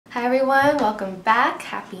Hi everyone, welcome back.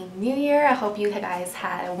 Happy New Year. I hope you guys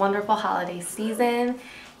had a wonderful holiday season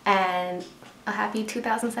and a happy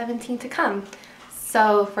 2017 to come.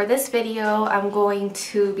 So for this video, I'm going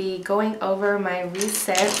to be going over my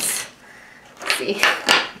recent, let's see,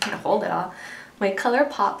 I can't hold it all, my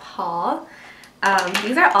Colourpop haul.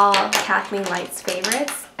 These are all KathleenLights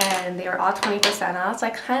favorites and they were all 20% off, so I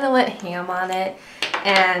kind of went ham on it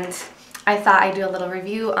and I thought I'd do a little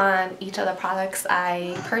review on each of the products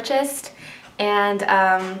I purchased. And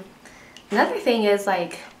another thing is,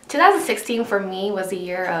 like, 2016 for me was the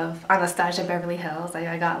year of Anastasia Beverly Hills.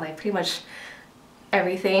 I got like pretty much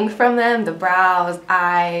everything from them: the brows,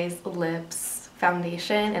 eyes, lips,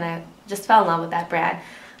 foundation, and I just fell in love with that brand.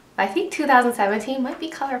 But I think 2017 might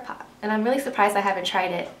be Colourpop, and I'm really surprised I haven't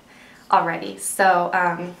tried it already. So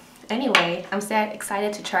anyway, I'm so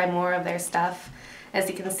excited to try more of their stuff. As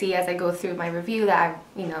you can see as I go through my review that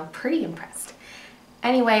I'm, pretty impressed.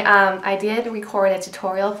 Anyway, I did record a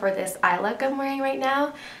tutorial for this eye look I'm wearing right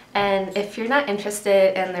now, and if you're not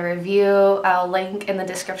interested in the review, I'll link in the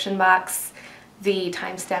description box the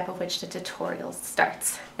timestamp of which the tutorial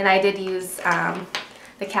starts. And I did use the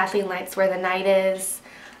KathleenLights Where the Night Is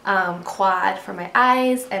quad for my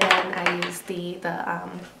eyes, and then I used the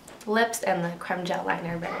lips and the Crème gel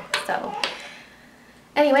liner there. So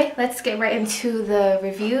anyway, let's get right into the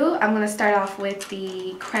review. I'm going to start off with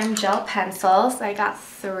the Crème gel pencils. I got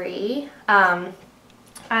 3. I'll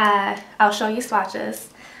show you swatches.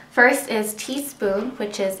 First is Teaspoon,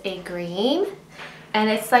 which is a green, and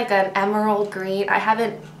it's like an emerald green. I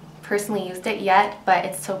haven't personally used it yet, but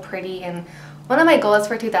it's so pretty, and one of my goals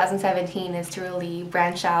for 2017 is to really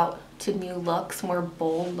branch out to new looks, more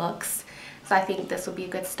bold looks, so I think this will be a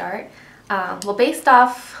good start. Well, based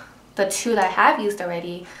off the 2 that I have used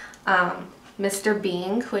already, Mr.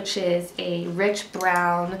 Bing, which is a rich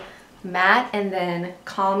brown matte, and then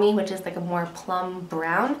Call Me, which is like a more plum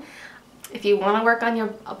brown. If you want to work on your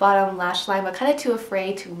bottom lash line but kind of too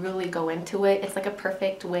afraid to really go into it, it's like a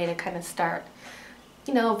perfect way to kind of start,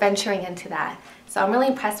 venturing into that. So I'm really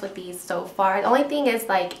impressed with these so far. The only thing is,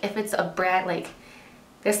 like, if it's a brand, like,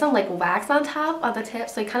 there's some like wax on top of the tip,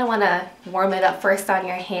 so you kind of want to warm it up first on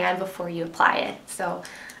your hand before you apply it. So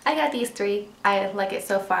I got these 3. I like it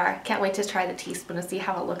so far. Can't wait to try the Teaspoon to see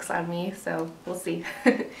how it looks on me, so we'll see.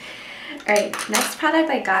 Alright, next product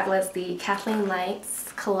I got was the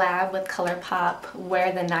KathleenLights collab with Colourpop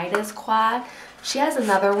Where the Night Is quad. She has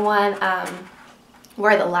another one,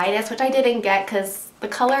 Where the Light Is, which I didn't get because the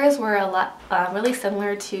colors were a lot really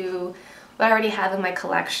similar to what I already have in my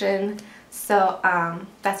collection. So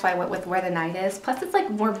that's why I went with Where the Night Is. Plus it's like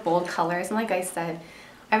more bold colors, and like I said,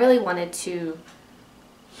 I really wanted to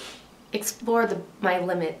explore my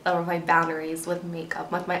limit or my boundaries with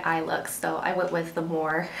makeup, with my eye look, so I went with the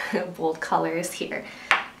more bold colors here.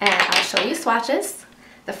 And I'll show you swatches.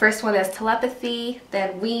 The first one is Telepathy,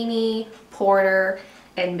 then Weenie, Porter,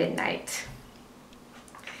 and Midnight.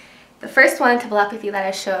 The first one, Telepathy, that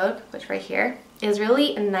I showed, which right here, is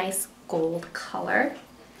really a nice gold color.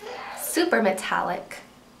 Super metallic,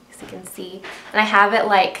 as you can see. And I have it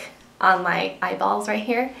like on my eyeballs right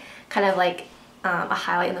here, kind of like a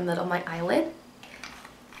highlight in the middle of my eyelid,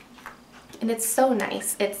 and it's so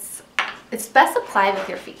nice. It's best applied with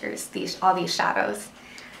your fingers, all these shadows.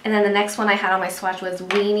 And then the next one I had on my swatch was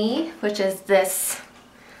Weenie, which is this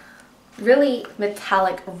really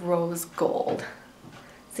metallic rose gold.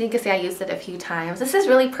 So you can see I used it a few times. This is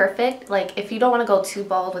really perfect, like, if you don't want to go too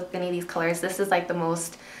bold with any of these colors. This is like the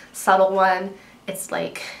most subtle one. It's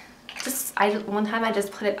like, one time I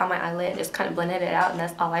just put it on my eyelid and just kind of blended it out, and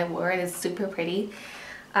that's all I wore. It is super pretty.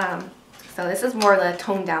 So this is more the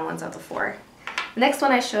toned down ones of the 4. The next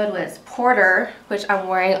one I showed was Porter, which I'm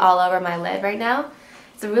wearing all over my lid right now.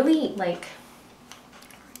 It's a really like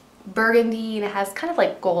burgundy, and it has kind of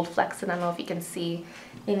like gold flecks, and I don't know if you can see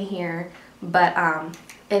in here, but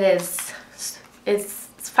it's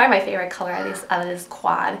probably my favorite color out of this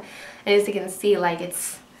quad. And as you can see, like,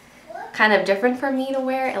 it's kind of different for me to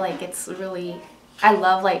wear. Like, it's really, I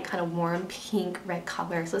love like kind of warm pink red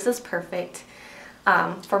color, so this is perfect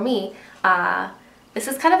for me. This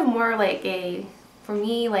is kind of more like for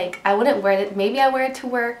me, like, I wouldn't wear it, maybe I wear it to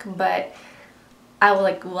work, but I would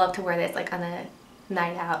like love to wear this like on a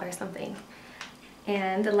night out or something.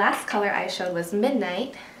 And the last color I showed was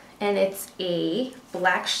Midnight, and it's a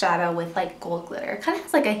black shadow with like gold glitter. It kind of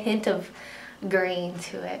has like a hint of green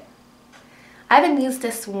to it. I haven't used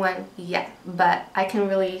this one yet, but I can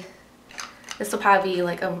really, this will probably be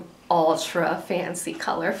like an ultra fancy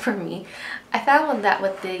color for me. I found that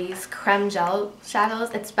with these Crème gel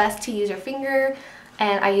shadows, it's best to use your finger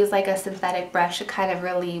and I use like a synthetic brush to kind of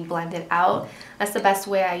really blend it out. That's the best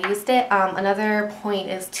way I used it. Another point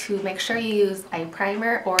is to make sure you use eye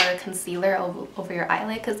primer or concealer over your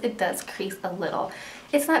eyelid, because it does crease a little.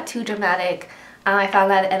 It's not too dramatic. I found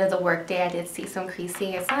that at the end of the workday I did see some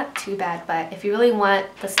creasing. It's not too bad, but if you really want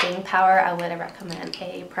the staying power, I would recommend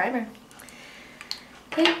a primer.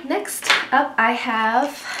 Okay, next up I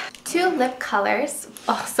have 2 lip colors,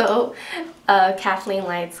 also a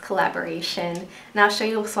KathleenLights collaboration. And I'll show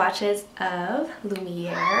you swatches of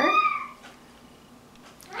Lumiere,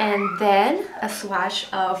 and then a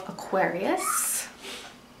swatch of Aquarius.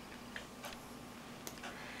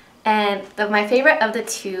 And my favorite of the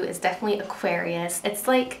 2 is definitely Aquarius. It's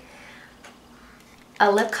like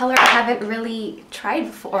a lip color I haven't really tried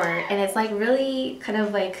before, and it's like really kind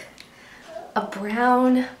of like a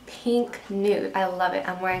brown pink nude. I love it.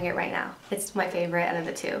 I'm wearing it right now. It's my favorite out of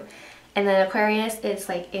the 2. And then Aquarius is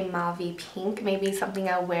like a mauve pink, maybe something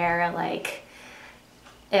I wear like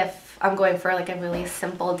if I'm going for like a really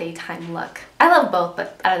simple daytime look. I love both,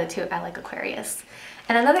 but out of the 2 I like Aquarius.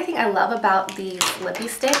 And another thing I love about these Lippie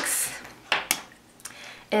sticks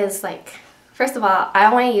is, like, first of all,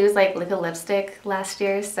 I only used like liquid lipstick last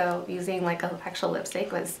year, so using like an actual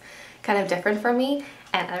lipstick was kind of different for me,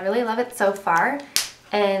 and I really love it so far.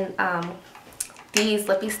 And these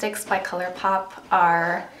Lippie sticks by Colourpop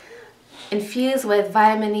are infused with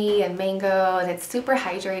vitamin E and mango, and it's super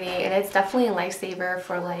hydrating, and it's definitely a lifesaver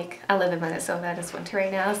for, like, I live in Minnesota and it's winter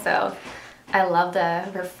right now, so I love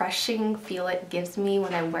the refreshing feel it gives me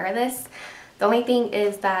when I wear this. The only thing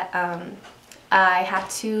is that I have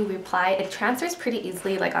to reapply. It transfers pretty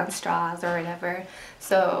easily, like on straws or whatever,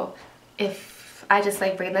 so if I just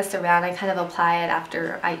like bring this around, I kind of apply it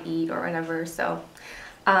after I eat or whatever. So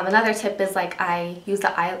another tip is, like, I use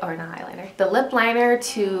the lip liner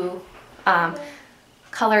to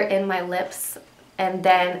color in my lips and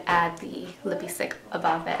then add the Lippie stick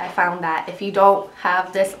above it. I found that if you don't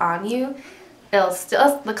have this on you,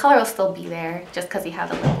 the color will still be there just because you have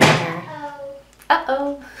the lip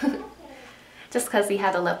liner. Just because you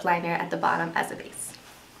have the lip liner at the bottom as a base.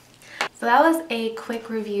 So that was a quick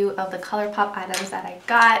review of the Colourpop items that I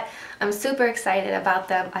got. I'm super excited about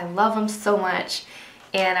them. I love them so much.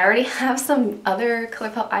 And I already have some other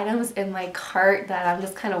Colourpop items in my cart that I'm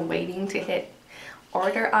just kind of waiting to hit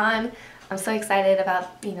order on. I'm so excited about,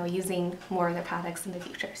 you know, using more of their products in the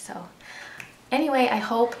future. So anyway, I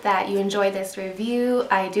hope that you enjoyed this review.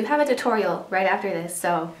 I do have a tutorial right after this,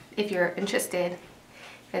 so if you're interested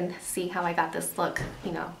and see how I got this look,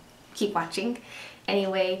 you know, keep watching.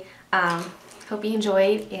 Anyway, hope you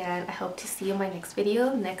enjoyed, and I hope to see you in my next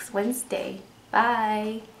video next Wednesday.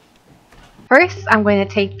 Bye! First, I'm going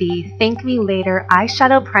to take the Thank Me Later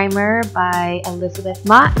eyeshadow primer by Elizabeth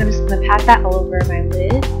Mott, and I'm just going to pat that all over my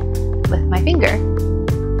lid with my finger.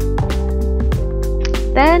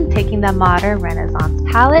 Then, taking the Modern Renaissance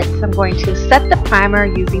palette, I'm going to set the primer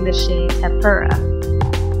using the shade Tempera.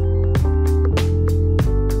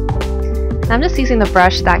 I'm just using the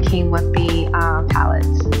brush that came with the palette.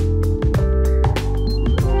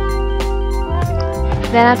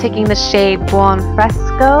 Then I'm taking the shade Buon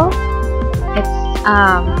Fresco. It's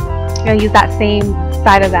I'm going to use that same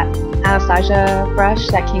side of that Anastasia brush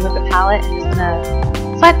that came with the palette, and just going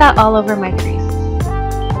to swipe that all over my crease.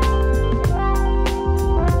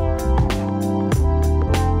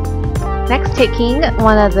 Next, taking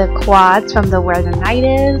one of the quads from the Where the Night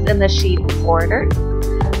Is in the shade Border.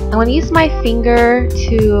 I'm going to use my finger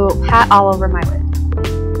to pat all over my lid.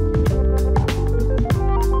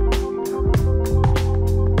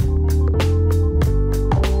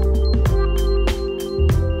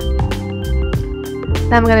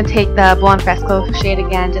 Then I'm going to take the Buon Fresco shade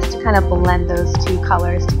again, just to kind of blend those 2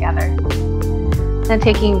 colors together. Then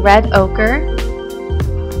taking Red Ochre,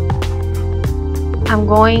 I'm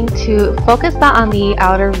going to focus that on the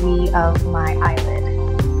outer V of my eyelid.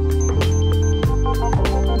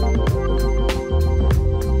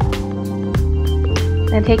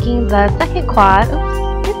 Then taking the second quad,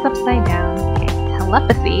 oops, it's upside down, okay,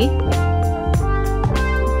 Telepathy,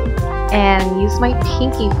 and use my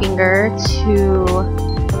pinky finger to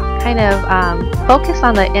kind of focus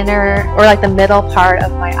on the inner, or like the middle part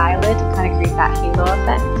of my eyelid to kind of create that halo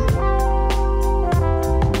effect.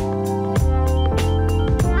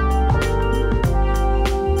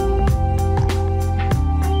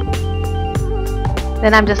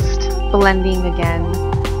 Then I'm just blending again,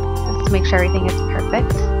 just to make sure everything is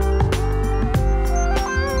perfect.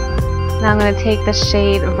 Now I'm going to take the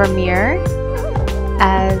shade Vermeer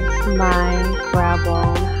as my brow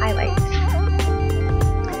bone highlight.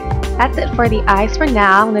 That's it for the eyes for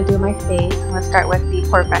now. I'm going to do my face. I'm going to start with the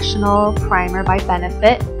POREfessional primer by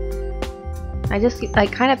Benefit. I just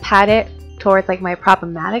like kind of pat it towards like my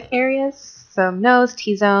problematic areas, so nose,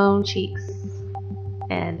 T-zone, cheeks,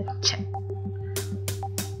 and chin.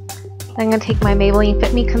 I'm gonna take my Maybelline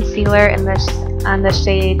Fit Me concealer in the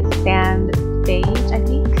shade Sand Beige, I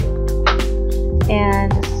think,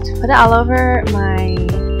 and just put it all over my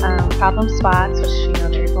problem spots, which, you know,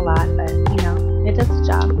 there's a lot, but you know, it does the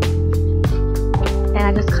job. And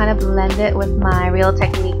I just kind of blend it with my Real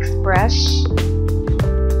Techniques brush.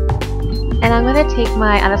 And I'm going to take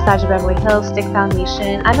my Anastasia Beverly Hills Stick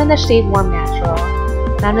Foundation. I'm in the shade Warm Natural.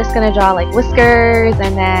 And I'm just going to draw like whiskers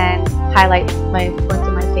and then highlight my points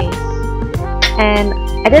of my face. And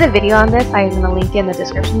I did a video on this. I'm going to link it in the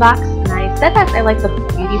description box. And I said that I like the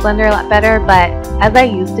Beauty Blender a lot better, but as I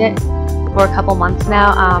used it for a couple months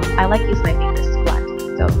now, I like using my fingers to blend.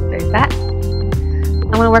 So there's that.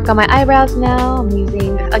 I'm going to work on my eyebrows now. I'm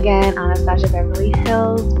using, again, Anastasia Beverly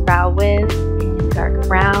Hills Brow Wiz in dark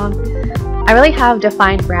brown. I really have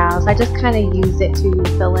defined brows. I just kind of use it to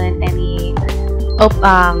fill in any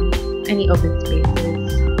open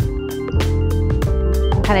spaces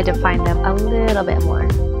and kind of define them a little bit more.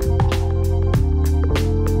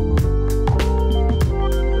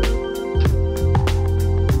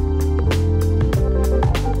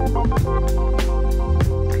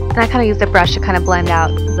 And I kind of use the brush to kind of blend out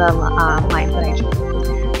the lines that I drew.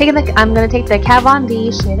 I'm going to take the Kat Von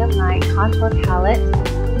D Shade of Night contour palette.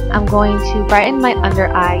 I'm going to brighten my under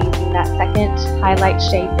eye using that second highlight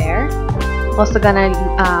shade there. I'm also going to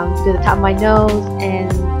do the top of my nose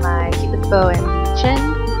and my cupid's bow and chin.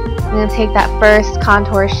 I'm going to take that first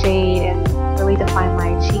contour shade and really define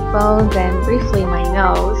my cheekbones and briefly my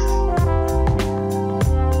nose.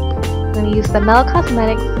 I'm going to use the Mellow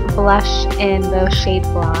Cosmetics blush in those shade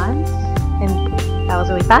blondes, and that was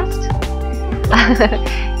really fast.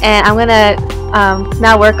 And I'm gonna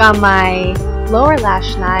now work on my lower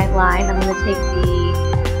lash line. I'm gonna take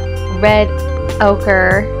the red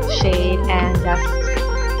ochre shade and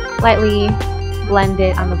just lightly blend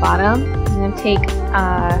it on the bottom. I'm gonna take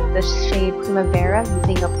the shade Primavera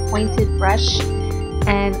using a pointed brush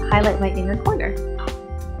and highlight my inner corner.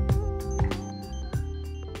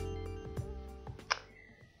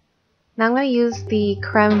 Now I'm going to use the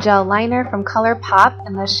Crème Gel Liner from Colourpop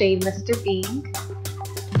in the shade Mr. Bean.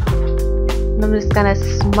 And I'm just going to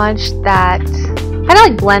smudge that, kind of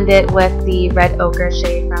like blend it with the red ochre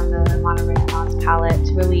shade from the Mott palette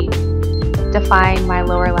to really define my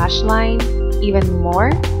lower lash line even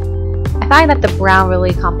more. I find that the brown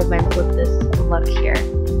really complements with this look here.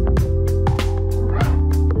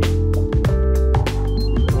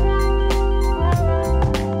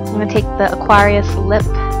 I'm going to take the Aquarius lip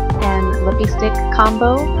and Lippie stick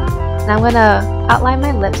combo. And I'm going to outline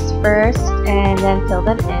my lips first and then fill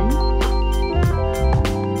them in.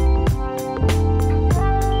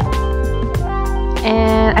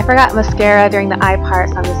 And I forgot mascara during the eye part,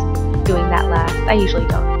 so I'm just doing that last. I usually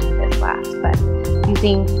don't do this last, but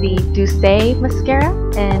using the Douce mascara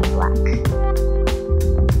in black.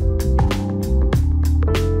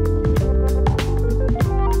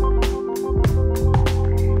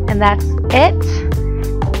 And that's it.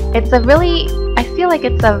 It's a really, I feel like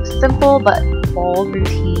it's a simple but bold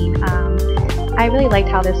routine. I really liked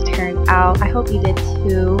how this turned out. I hope you did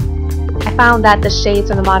too. I found that the shades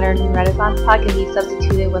from the Modern Renaissance palette can be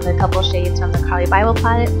substituted with a couple shades from the Carly Bible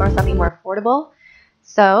palette for something more affordable.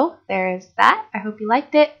 So there's that. I hope you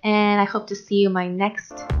liked it, and I hope to see you in my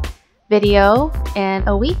next video in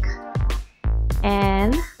a week.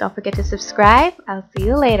 And don't forget to subscribe. I'll see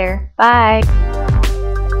you later. Bye!